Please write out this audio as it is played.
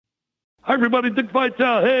Hi, everybody. Dick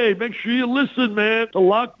Vitale. Hey, make sure you listen, man, to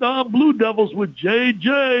Locked On Blue Devils with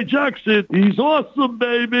J.J. Jackson. He's awesome,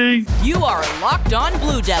 baby. You are Locked On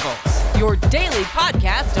Blue Devils, your daily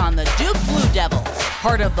podcast on the Duke Blue Devils,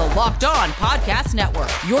 part of the Locked On Podcast Network,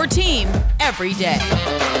 your team every day.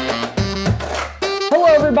 Hello,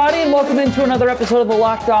 everybody, and welcome into another episode of the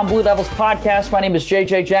Locked On Blue Devils podcast. My name is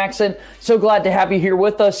JJ Jackson. So glad to have you here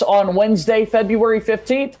with us on Wednesday, February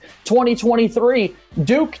 15th, 2023.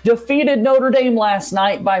 Duke defeated Notre Dame last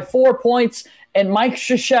night by 4 points, and Mike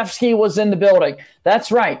Krzyzewski was in the building. That's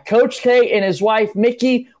right. Coach K and his wife,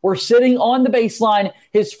 Mickey, were sitting on the baseline,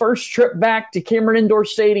 his first trip back to Cameron Indoor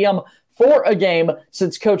Stadium for a game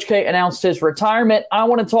since Coach K announced his retirement. I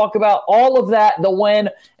want to talk about all of that, the win,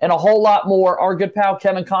 and a whole lot more. Our good pal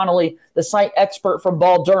Kevin Connolly, the site expert from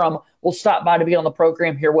Ball Durham, will stop by to be on the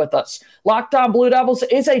program here with us. Locked On Blue Devils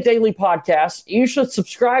is a daily podcast. You should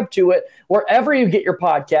subscribe to it wherever you get your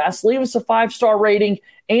podcasts. Leave us a 5-star rating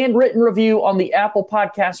and written review on the Apple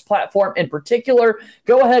Podcast platform in particular.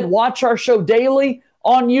 Go ahead, watch our show daily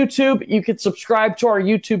on YouTube. You can subscribe to our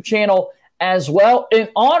YouTube channel as well, in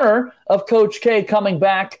honor of Coach K coming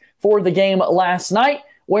back for the game last night,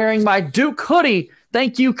 wearing my Duke hoodie.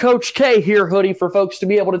 Thank you, Coach K, here hoodie for folks to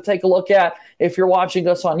be able to take a look at if you're watching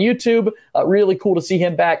us on YouTube. Really cool to see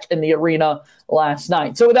him back in the arena last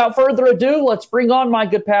night. So without further ado, let's bring on my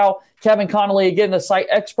good pal, Kevin Connolly, again, the site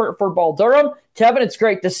expert for Ball Durham. Kevin, it's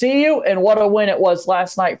great to see you, and what a win it was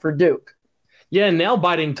last night for Duke. Yeah,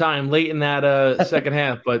 nail-biting time late in that second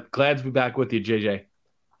half, but glad to be back with you, JJ.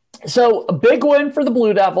 So a big win for the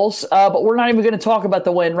Blue Devils, but we're not even going to talk about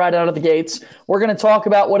the win right out of the gates. We're going to talk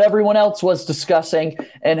about what everyone else was discussing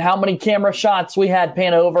and how many camera shots we had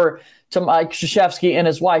pan over to Mike Krzyzewski and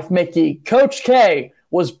his wife, Mickey. Coach K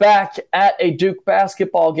was back at a Duke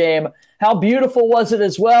basketball game. How beautiful was it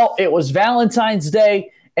as well? It was Valentine's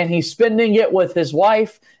Day, and he's spending it with his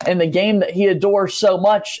wife in the game that he adores so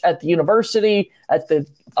much at the university, at the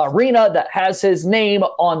arena that has his name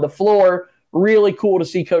on the floor. Really cool to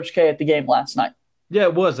see Coach K at the game last night. Yeah,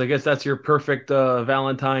 it was. I guess that's your perfect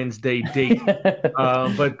Valentine's Day date.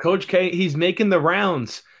 But Coach K, he's making the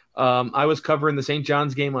rounds. I was covering the St.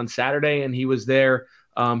 John's game on Saturday, and he was there.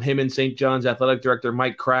 Him and St. John's athletic director,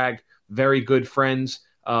 Mike Cragg, very good friends.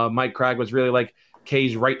 Mike Cragg was really like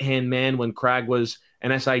K's right-hand man when Cragg was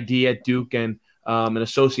an SID at Duke and an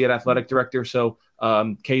associate athletic director. So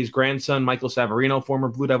K's grandson, Michael Savarino, former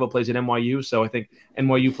Blue Devil, plays at NYU. So I think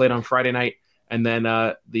NYU played on Friday night. And then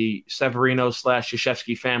the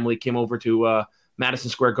Savarino/Krzyzewski family came over to Madison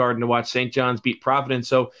Square Garden to watch St. John's beat Providence.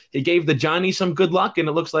 So he gave the Johnny some good luck. And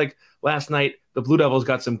it looks like last night the Blue Devils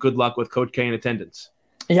got some good luck with Coach K in attendance.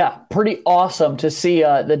 Yeah, pretty awesome to see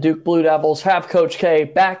the Duke Blue Devils have Coach K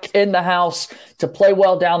back in the house to play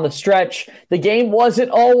well down the stretch. The game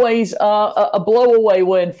wasn't always a blow-away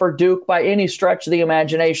win for Duke by any stretch of the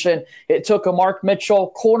imagination. It took a Mark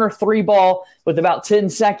Mitchell corner three ball with about 10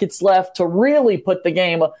 seconds left to really put the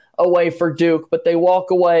game away for Duke, but they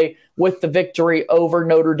walk away with the victory over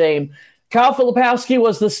Notre Dame. Kyle Filipowski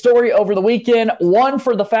was the story over the weekend, one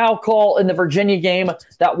for the foul call in the Virginia game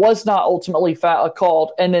that was not ultimately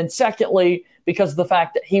called, and then secondly, because of the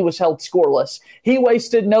fact that he was held scoreless. He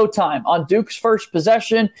wasted no time. On Duke's first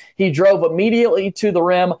possession, he drove immediately to the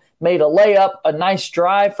rim, made a layup, a nice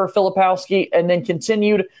drive for Filipowski, and then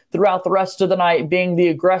continued throughout the rest of the night being the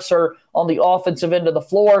aggressor on the offensive end of the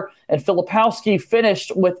floor. And Filipowski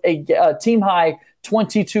finished with a team-high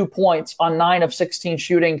 22 points on 9 of 16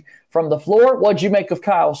 shooting from the floor. What'd you make of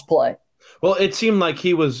Kyle's play? Well, it seemed like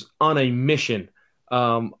he was on a mission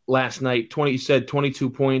last night. You said 22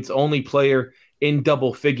 points, only player in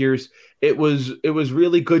double figures. It was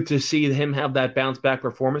really good to see him have that bounce back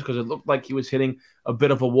performance because it looked like he was hitting a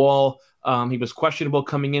bit of a wall. He was questionable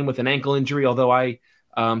coming in with an ankle injury, although I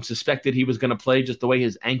suspected he was going to play just the way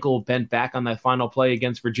his ankle bent back on that final play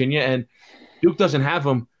against Virginia. And Duke doesn't have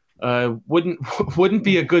him. Wouldn't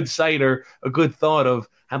be a good sight or a good thought of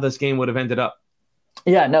how this game would have ended up.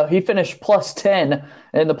 Yeah, no, he finished plus 10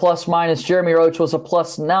 in the plus minus. Jeremy Roach was a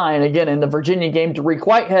plus 9. Again, in the Virginia game, Dariq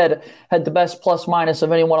Whitehead had the best plus minus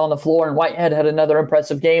of anyone on the floor, and Whitehead had another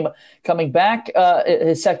impressive game coming back,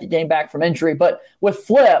 his second game back from injury. But with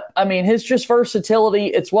Flip, I mean, his just versatility,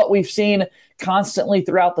 it's what we've seen constantly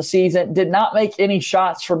throughout the season. Did not make any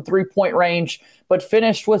shots from three-point range, but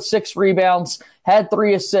finished with 6 rebounds, had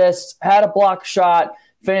 3 assists, had a block shot,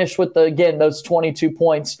 finished with, those 22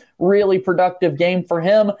 points. Really productive game for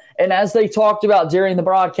him. And as they talked about during the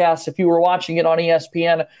broadcast, if you were watching it on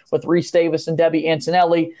ESPN with Reese Davis and Debbie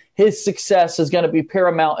Antonelli, his success is going to be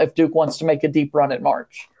paramount if Duke wants to make a deep run in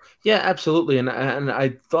March. Yeah, absolutely. And I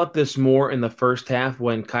thought this more in the first half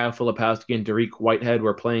when Kyle Filipowski and Dariq Whitehead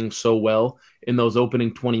were playing so well in those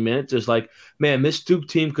opening 20 minutes. It's like, man, this Duke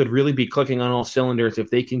team could really be clicking on all cylinders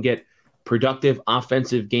if they can get productive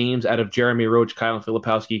offensive games out of Jeremy Roach, Kyle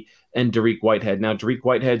Filipowski, and Dariq Whitehead. Now, Dariq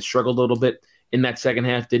Whitehead struggled a little bit in that second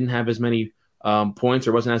half, didn't have as many points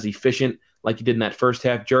or wasn't as efficient like he did in that first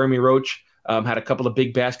half. Jeremy Roach had a couple of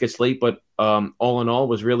big baskets late, but all in all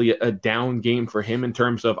was really a down game for him in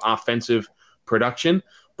terms of offensive production.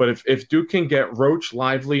 But if Duke can get Roach,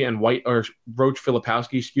 Lively, and Roach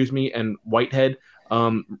Filipowski, and Whitehead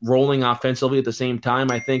rolling offensively at the same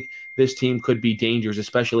time, I think this team could be dangerous,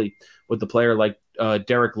 especially with the player like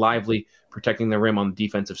Derek Lively protecting the rim on the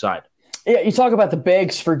defensive side. Yeah, you talk about the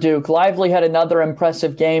bigs for Duke. Lively had another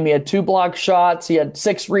impressive game. He had 2 block shots. He had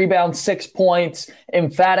 6 rebounds, 6 points,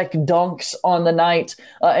 emphatic dunks on the night.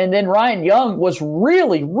 And then Ryan Young was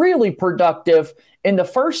really, really productive in the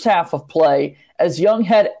first half of play, as Young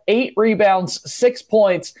had 8 rebounds, 6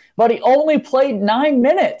 points, but he only played 9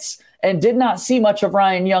 minutes and did not see much of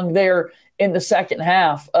Ryan Young there in the second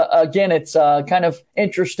half. Again, it's kind of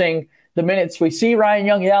interesting the minutes we see Ryan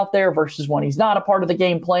Young out there versus when he's not a part of the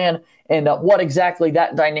game plan, and what exactly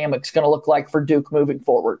that dynamic's going to look like for Duke moving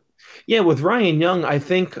forward. Yeah, with Ryan Young, I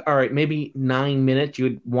think, all right, maybe 9 minutes. You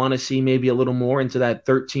would want to see maybe a little more into that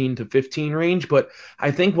 13 to 15 range. But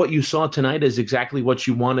I think what you saw tonight is exactly what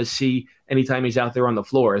you want to see anytime he's out there on the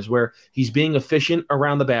floor, is where he's being efficient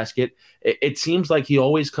around the basket. It seems like he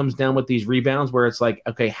always comes down with these rebounds where it's like,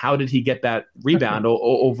 okay, how did he get that rebound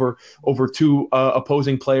over 2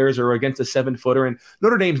 opposing players or against a 7-footer? And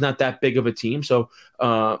Notre Dame's not that big of a team. So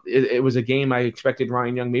it was a game I expected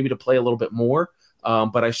Ryan Young maybe to play a little bit more.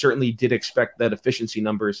 But I certainly did expect that efficiency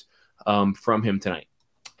numbers from him tonight.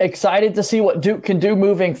 Excited to see what Duke can do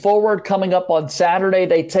moving forward. Coming up on Saturday,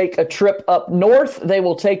 they take a trip up north. They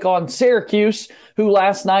will take on Syracuse, who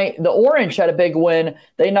last night, the Orange had a big win.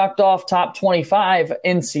 They knocked off top 25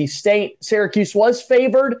 NC State. Syracuse was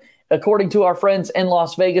favored, according to our friends in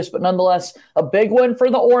Las Vegas, but nonetheless, a big win for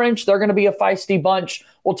the Orange. They're going to be a feisty bunch.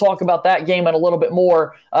 We'll talk about that game in a little bit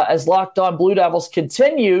more as Locked On Blue Devils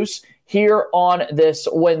continues here on this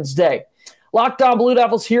Wednesday. Locked On Blue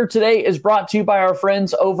Devils here today is brought to you by our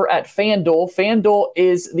friends over at FanDuel. FanDuel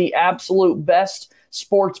is the absolute best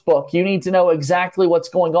sports book. You need to know exactly what's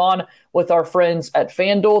going on with our friends at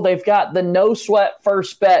FanDuel. They've got the no sweat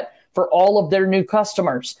first bet for all of their new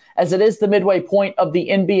customers. As it is the midway point of the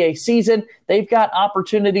NBA season, they've got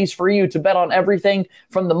opportunities for you to bet on everything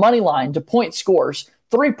from the money line to point scores,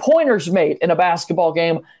 3-pointers made in a basketball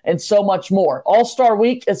game, and so much more. All-Star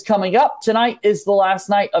Week is coming up. Tonight is the last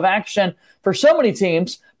night of action for so many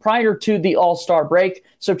teams prior to the All-Star break.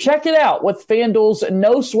 So check it out with FanDuel's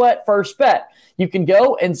No Sweat First Bet. You can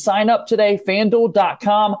go and sign up today,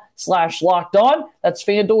 FanDuel.com/lockedon. That's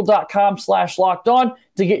FanDuel.com/lockedon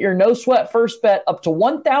to get your No Sweat First Bet up to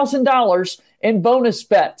 $1,000 in bonus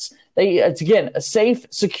bets. It's, again, a safe,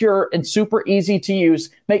 secure, and super easy to use.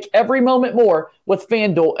 Make every moment more with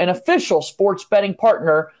FanDuel, an official sports betting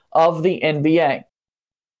partner of the NBA.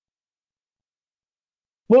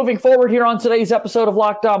 Moving forward here on today's episode of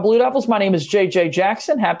Locked On Blue Devils, my name is JJ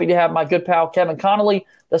Jackson. Happy to have my good pal Kevin Connolly,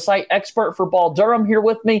 the site expert for Ball Durham, here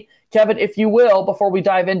with me. Kevin, if you will, before we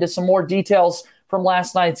dive into some more details from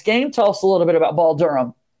last night's game, tell us a little bit about Ball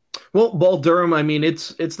Durham. Well, Ball Durham, I mean,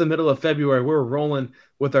 it's the middle of February. We're rolling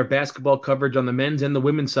with our basketball coverage on the men's and the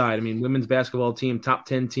women's side. I mean, women's basketball team, top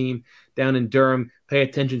 10 team down in Durham. Pay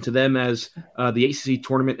attention to them as the ACC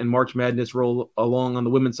tournament and March Madness roll along on the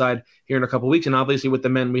women's side here in a couple of weeks. And obviously with the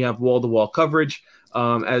men, we have wall-to-wall coverage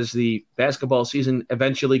as the basketball season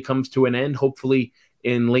eventually comes to an end, hopefully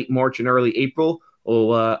in late March and early April.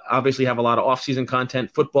 We'll obviously have a lot of off-season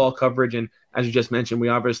content, football coverage, and as you just mentioned, we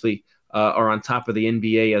obviously are on top of the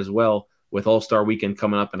NBA as well with All-Star Weekend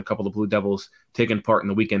coming up and a couple of Blue Devils taking part in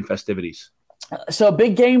the weekend festivities. So a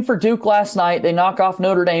big game for Duke last night. They knock off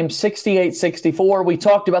Notre Dame 68-64. We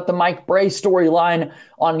talked about the Mike Brey storyline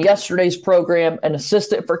on yesterday's program, an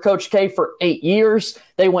assistant for Coach K for 8 years.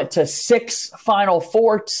 They went to 6 Final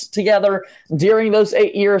Fours together during those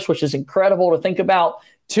 8 years, which is incredible to think about.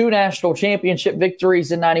 2 national championship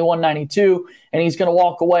victories in 91-92, and he's going to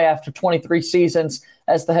walk away after 23 seasons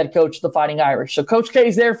as the head coach of the Fighting Irish. So Coach K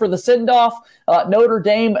is there for the send-off. Notre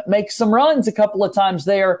Dame makes some runs a couple of times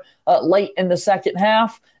there late in the second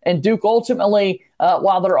half, and Duke ultimately,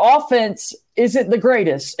 while their offense isn't the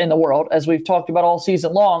greatest in the world, as we've talked about all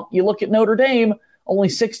season long, you look at Notre Dame, only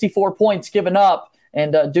 64 points given up,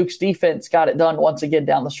 and Duke's defense got it done once again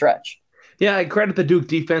down the stretch. Yeah, I credit the Duke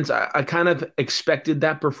defense. I kind of expected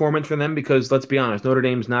that performance from them because, let's be honest, Notre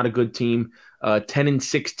Dame's not a good team.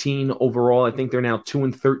 10-16 overall. I think they're now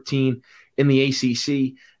 2-13 in the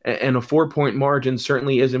ACC, and a 4-point margin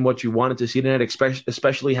certainly isn't what you wanted to see tonight,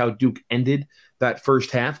 especially how Duke ended that first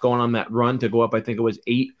half, going on that run to go up. I think it was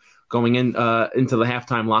 8 going in into the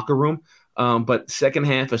halftime locker room. But second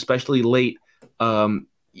half, especially late,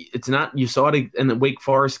 it's not. You saw it in the Wake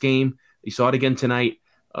Forest game. You saw it again tonight.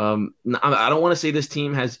 I don't want to say this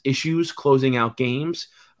team has issues closing out games,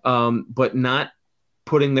 but not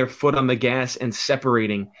putting their foot on the gas and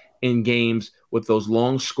separating in games with those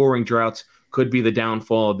long scoring droughts could be the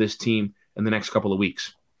downfall of this team in the next couple of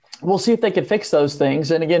weeks. We'll see if they can fix those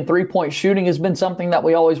things. And again, 3-point shooting has been something that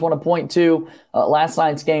we always want to point to. Last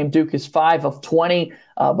night's game, Duke is 5 of 20.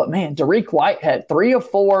 But man, Dariq Whitehead, 3 of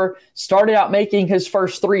 4, started out making his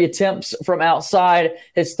first 3 attempts from outside.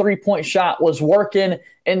 His 3-point shot was working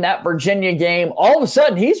in that Virginia game. All of a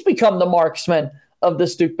sudden, he's become the marksman of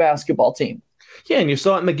this Duke basketball team. Yeah, and you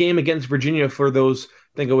saw it in the game against Virginia for those,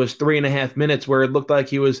 I think it was 3.5 minutes, where it looked like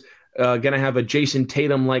he was going to have a Jason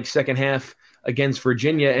Tatum-like second half against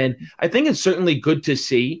Virginia. And I think it's certainly good to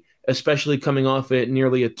see, especially coming off at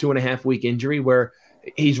nearly a 2.5-week injury where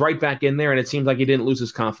he's right back in there and it seems like he didn't lose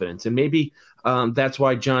his confidence. And maybe that's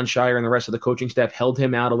why Jon Scheyer and the rest of the coaching staff held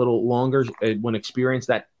him out a little longer when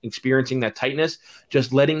experiencing that tightness,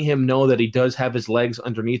 just letting him know that he does have his legs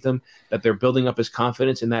underneath him, that they're building up his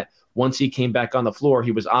confidence, and that once he came back on the floor,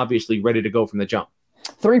 he was obviously ready to go from the jump.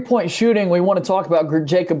 3-point shooting, we want to talk about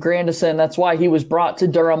Jacob Grandison. That's why he was brought to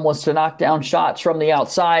Durham, was to knock down shots from the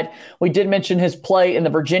outside. We did mention his play in the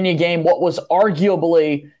Virginia game, what was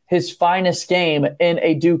arguably his finest game in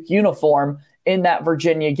a Duke uniform in that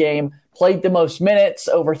Virginia game. Played the most minutes,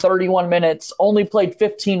 over 31 minutes, only played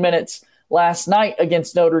 15 minutes last night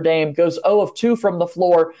against Notre Dame, goes 0 of 2 from the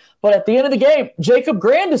floor. But at the end of the game, Jacob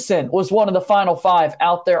Grandison was one of the final 5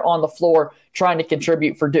 out there on the floor trying to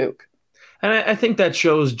contribute for Duke. And I think that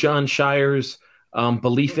shows Jon Scheyer's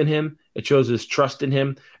belief in him. It shows his trust in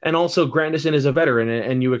him. And also Grandison is a veteran,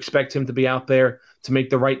 and you expect him to be out there to make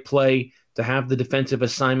the right play, to have the defensive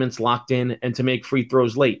assignments locked in, and to make free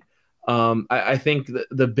throws late. I think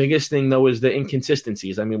the biggest thing, though, is the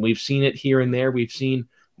inconsistencies. I mean, we've seen it here and there. We've seen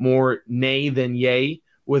more nay than yay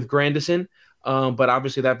with Grandison. But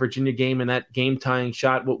obviously that Virginia game and that game-tying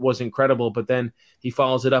shot was incredible. But then he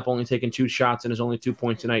follows it up, only taking 2 shots, and there's only 2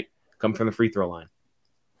 points tonight come from the free throw line.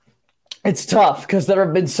 It's tough because there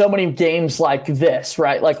have been so many games like this,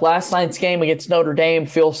 right? Like last night's game against Notre Dame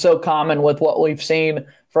feels so common with what we've seen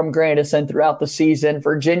from Grandison throughout the season.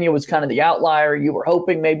 Virginia was kind of the outlier. You were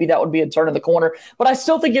hoping maybe that would be a turn of the corner. But I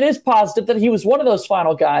still think it is positive that he was one of those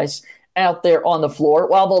final guys out there on the floor.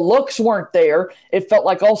 While the looks weren't there, it felt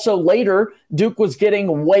like also later Duke was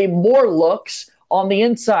getting way more looks on the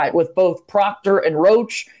inside with both Proctor and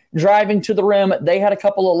Roach driving to the rim. They had a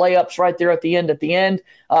couple of layups right there at the end.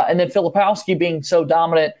 And then Filipowski being so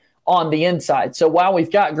dominant on the inside. So while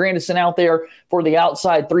we've got Grandison out there for the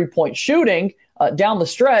outside 3-point shooting, down the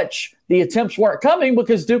stretch, the attempts weren't coming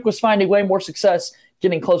because Duke was finding way more success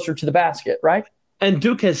getting closer to the basket, right? And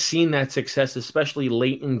Duke has seen that success, especially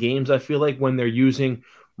late in games, I feel like, when they're using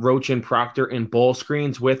Roach and Proctor in ball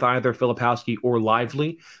screens with either Filipowski or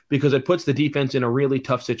Lively, because it puts the defense in a really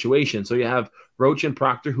tough situation. So you have Roach and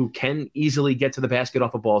Proctor, who can easily get to the basket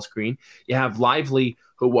off a ball screen. You have Lively,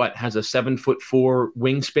 who has a 7'4"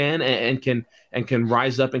 wingspan and can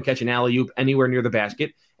rise up and catch an alley-oop anywhere near the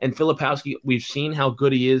basket. And Filipowski, we've seen how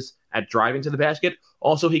good he is at driving to the basket.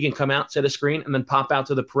 Also, he can come out, set a screen, and then pop out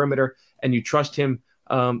to the perimeter, and you trust him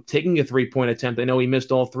taking a 3-point attempt. I know he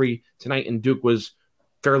missed all 3 tonight, and Duke was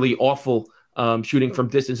fairly awful shooting from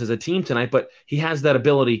distance as a team tonight, but he has that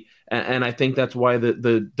ability, and I think that's why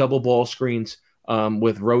the double ball screens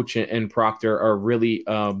with Roach and Proctor are really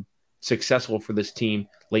successful for this team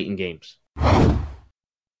late in games.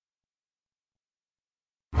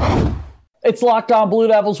 It's Locked On Blue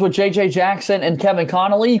Devils with JJ Jackson and Kevin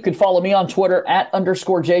Connolly. You can follow me on Twitter at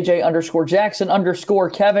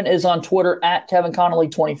 _JJ_Jackson_. Kevin is on Twitter at Kevin Connolly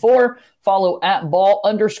 24. Follow at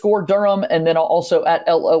ball_Durham and then also at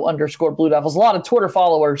LO_Blue Devils. A lot of Twitter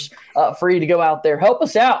followers for you to go out there. Help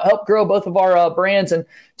us out. Help grow both of our brands and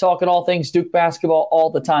talking all things Duke basketball all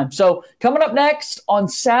the time. So coming up next on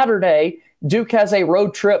Saturday, Duke has a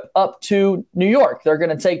road trip up to New York. They're going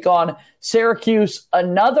to take on Syracuse,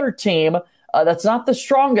 another team that's not the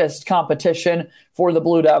strongest competition for the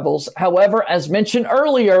Blue Devils. However, as mentioned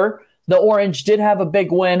earlier, the Orange did have a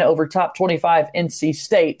big win over top 25 NC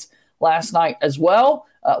State last night as well.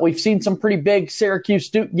 We've seen some pretty big Syracuse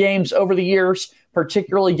Duke games over the years,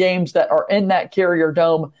 particularly games that are in that Carrier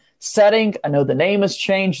Dome setting. I know the name has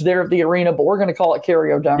changed there of the arena, but we're going to call it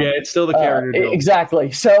Carrier Dome. Yeah, it's still the Carrier Dome.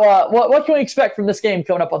 Exactly. So what can we expect from this game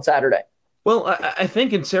coming up on Saturday? Well, I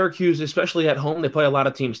think in Syracuse, especially at home, they play a lot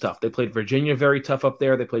of team stuff. They played Virginia very tough up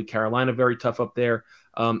there. They played Carolina very tough up there.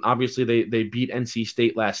 Obviously, they beat NC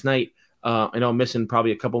State last night. I know I'm missing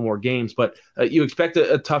probably a couple more games, but you expect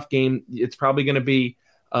a tough game. It's probably going to be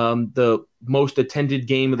the most attended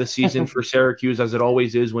game of the season for Syracuse, as it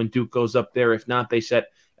always is when Duke goes up there. If not, they set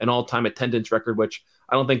an all-time attendance record, which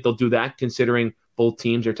I don't think they'll do that, considering both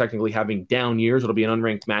teams are technically having down years. It'll be an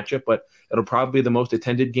unranked matchup, but it'll probably be the most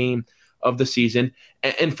attended game of the season.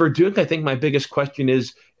 And for Duke, I think my biggest question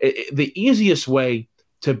is the easiest way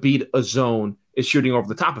to beat a zone is shooting over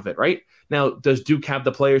the top of it, right? Now, does Duke have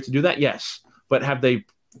the players to do that? Yes. But have they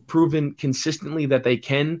proven consistently that they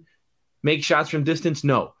can make shots from distance?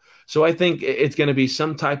 No. So I think it's going to be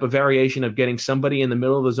some type of variation of getting somebody in the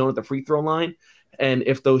middle of the zone at the free throw line. And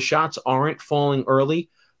if those shots aren't falling early,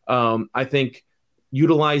 I think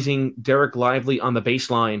utilizing Derek Lively on the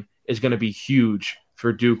baseline is going to be huge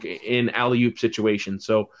for Duke in alley-oop situations.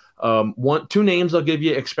 So two names I'll give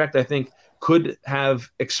you expect, I think, could have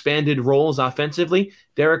expanded roles offensively.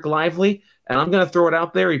 Derek Lively, and I'm going to throw it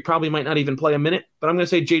out there. He probably might not even play a minute, but I'm going to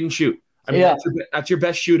say Jaden Schutt. I mean, that's your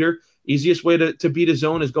best shooter. Easiest way to beat a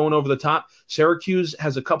zone is going over the top. Syracuse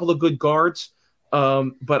has a couple of good guards,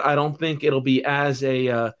 but I don't think it'll be as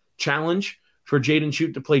a challenge for Jaden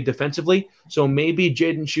Schutt to play defensively. So maybe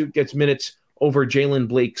Jaden Schutt gets minutes over Jalen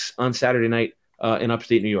Blakes on Saturday night in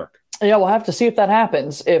upstate New York. Yeah, we'll have to see if that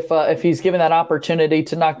happens, if he's given that opportunity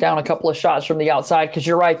to knock down a couple of shots from the outside, because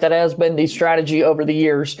you're right, that has been the strategy over the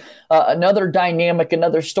years. Another dynamic,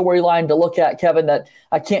 another storyline to look at, Kevin, that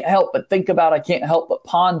I can't help but think about, I can't help but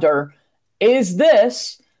ponder. Is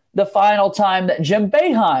this the final time that Jim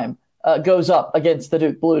Boeheim goes up against the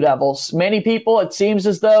Duke Blue Devils? Many people, it seems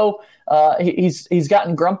as though he's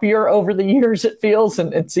gotten grumpier over the years, it feels,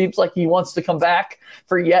 and it seems like he wants to come back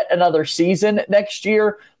for yet another season next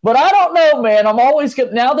year. But I don't know, man. I'm always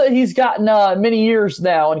good. Now that he's gotten many years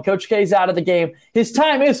now and Coach K's out of the game, his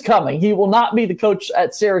time is coming. He will not be the coach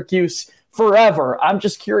at Syracuse forever. I'm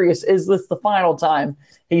just curious, is this the final time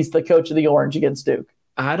he's the coach of the Orange against Duke?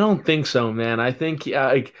 I don't think so, man. I think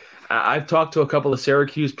I've talked to a couple of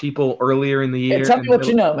Syracuse people earlier in the year. Yeah, tell me what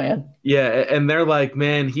you know, man. Yeah, and they're like,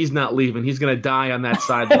 man, he's not leaving. He's going to die on that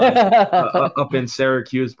sideline up in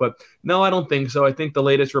Syracuse. But no, I don't think so. I think the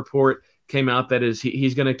latest report came out that is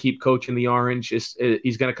he's going to keep coaching the Orange. He's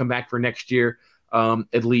going to come back for next year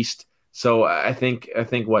at least. So I think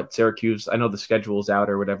what Syracuse, I know the schedule's out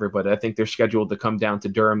or whatever, but I think they're scheduled to come down to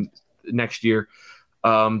Durham next year.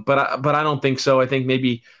 But I don't think so. I think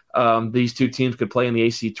maybe these two teams could play in the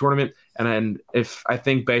AC tournament, and if I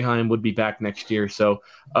think Boeheim would be back next year. So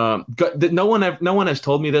no one has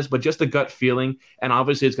told me this, but just a gut feeling, and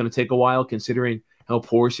obviously it's going to take a while considering how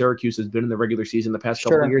poor Syracuse has been in the regular season the past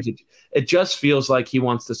couple of years. It just feels like he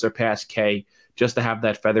wants to surpass K just to have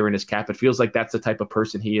that feather in his cap. It feels like that's the type of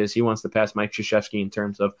person he is. He wants to pass Mike Krzyzewski in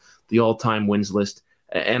terms of the all-time wins list.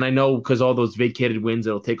 And I know because all those vacated wins,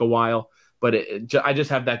 it'll take a while. But I just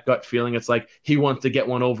have that gut feeling. It's like he wants to get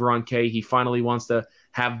one over on K. He finally wants to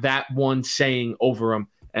have that one saying over him.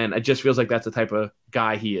 And it just feels like that's the type of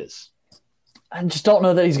guy he is. I just don't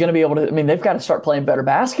know that he's going to be able to. I mean, they've got to start playing better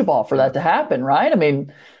basketball for that to happen, right? I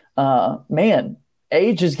mean, man,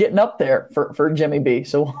 age is getting up there for Jimmy B.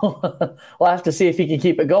 So we'll have to see if he can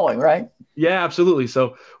keep it going, right? Yeah, absolutely.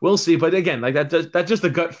 So we'll see. But again, like that's just a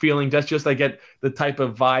gut feeling. That's just I get the type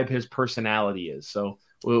of vibe his personality is. So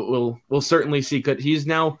we'll certainly see. He's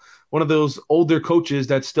now one of those older coaches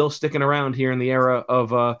that's still sticking around here in the era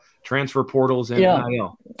of transfer portals and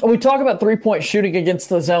NIL. We talk about 3-point shooting against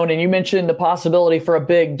the zone, and you mentioned the possibility for a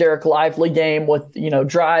big Derek Lively game with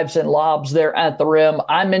drives and lobs there at the rim.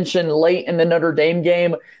 I mentioned late in the Notre Dame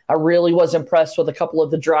game, I really was impressed with a couple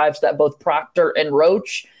of the drives that both Proctor and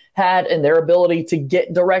Roach had and their ability to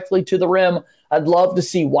get directly to the rim. I'd love to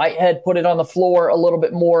see Whitehead put it on the floor a little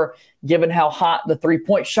bit more, given how hot the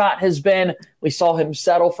 3-point shot has been. We saw him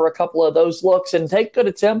settle for a couple of those looks and take good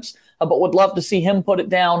attempts, but would love to see him put it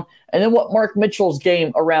down. And then what Mark Mitchell's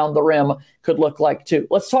game around the rim could look like too.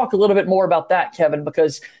 Let's talk a little bit more about that, Kevin,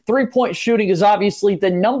 because 3-point shooting is obviously the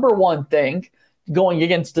number one thing going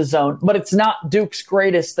against the zone, but it's not Duke's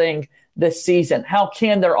greatest thing this season. How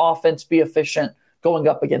can their offense be efficient going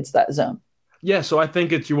up against that zone? Yeah, so I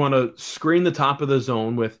think you want to screen the top of the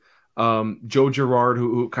zone with Joe Girard,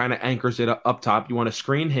 who kind of anchors it up top. You want to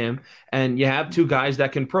screen him, and you have two guys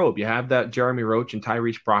that can probe. You have that Jeremy Roach and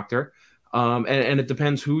Tyrese Proctor. And it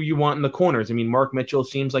depends who you want in the corners. I mean, Mark Mitchell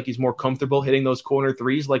seems like he's more comfortable hitting those corner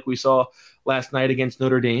threes like we saw last night against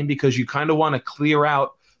Notre Dame, because you kind of want to clear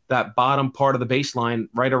out that bottom part of the baseline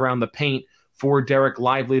right around the paint for Derek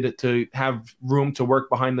Lively to have room to work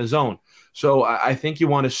behind the zone. So I think you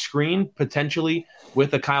want to screen potentially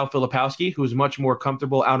with a Kyle Filipowski, who's much more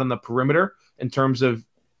comfortable out on the perimeter in terms of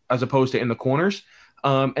as opposed to in the corners.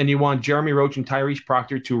 And you want Jeremy Roach and Tyrese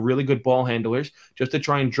Proctor, two really good ball handlers, just to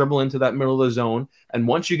try and dribble into that middle of the zone. And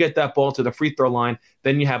once you get that ball to the free throw line,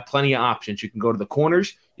 then you have plenty of options. You can go to the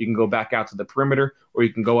corners, you can go back out to the perimeter, or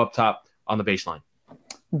you can go up top on the baseline.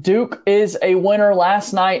 Duke is a winner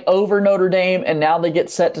last night over Notre Dame, and now they get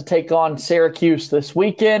set to take on Syracuse this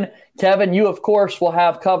weekend. Kevin, you, of course, will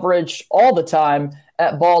have coverage all the time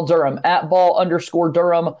at Ball Durham, at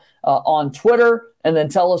Ball_Durham on Twitter. And then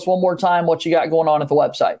tell us one more time what you got going on at the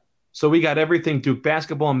website. So we got everything Duke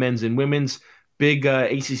basketball, men's and women's, big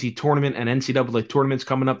ACC tournament and NCAA tournaments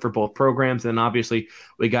coming up for both programs. And obviously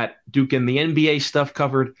we got Duke and the NBA stuff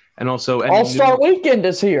covered, and also All-Star Weekend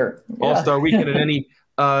is here. All-Star Weekend and any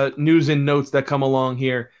news and notes that come along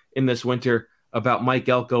here in this winter about Mike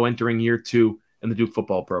Elko entering year 2 in the Duke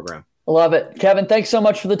football program. Love it. Kevin, thanks so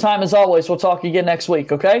much for the time as always. We'll talk again next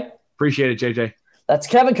week, okay? Appreciate it, JJ. That's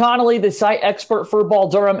Kevin Connolly, the site expert for Ball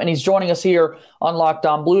Durham, and he's joining us here on Locked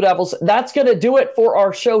On Blue Devils. That's going to do it for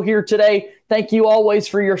our show here today. Thank you always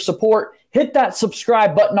for your support. Hit that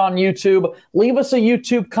subscribe button on YouTube. Leave us a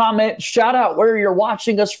YouTube comment. Shout out where you're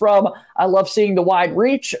watching us from. I love seeing the wide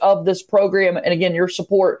reach of this program. And again, your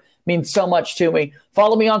support means so much to me.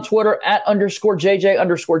 Follow me on Twitter at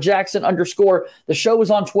 _JJ_Jackson_. The show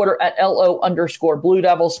is on Twitter at LO_Blue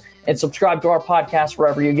Devils, and subscribe to our podcast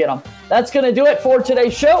wherever you get them. That's going to do it for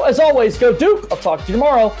today's show. As always, go Duke. I'll talk to you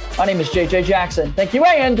tomorrow. My name is JJ Jackson. Thank you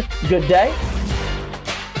and good day.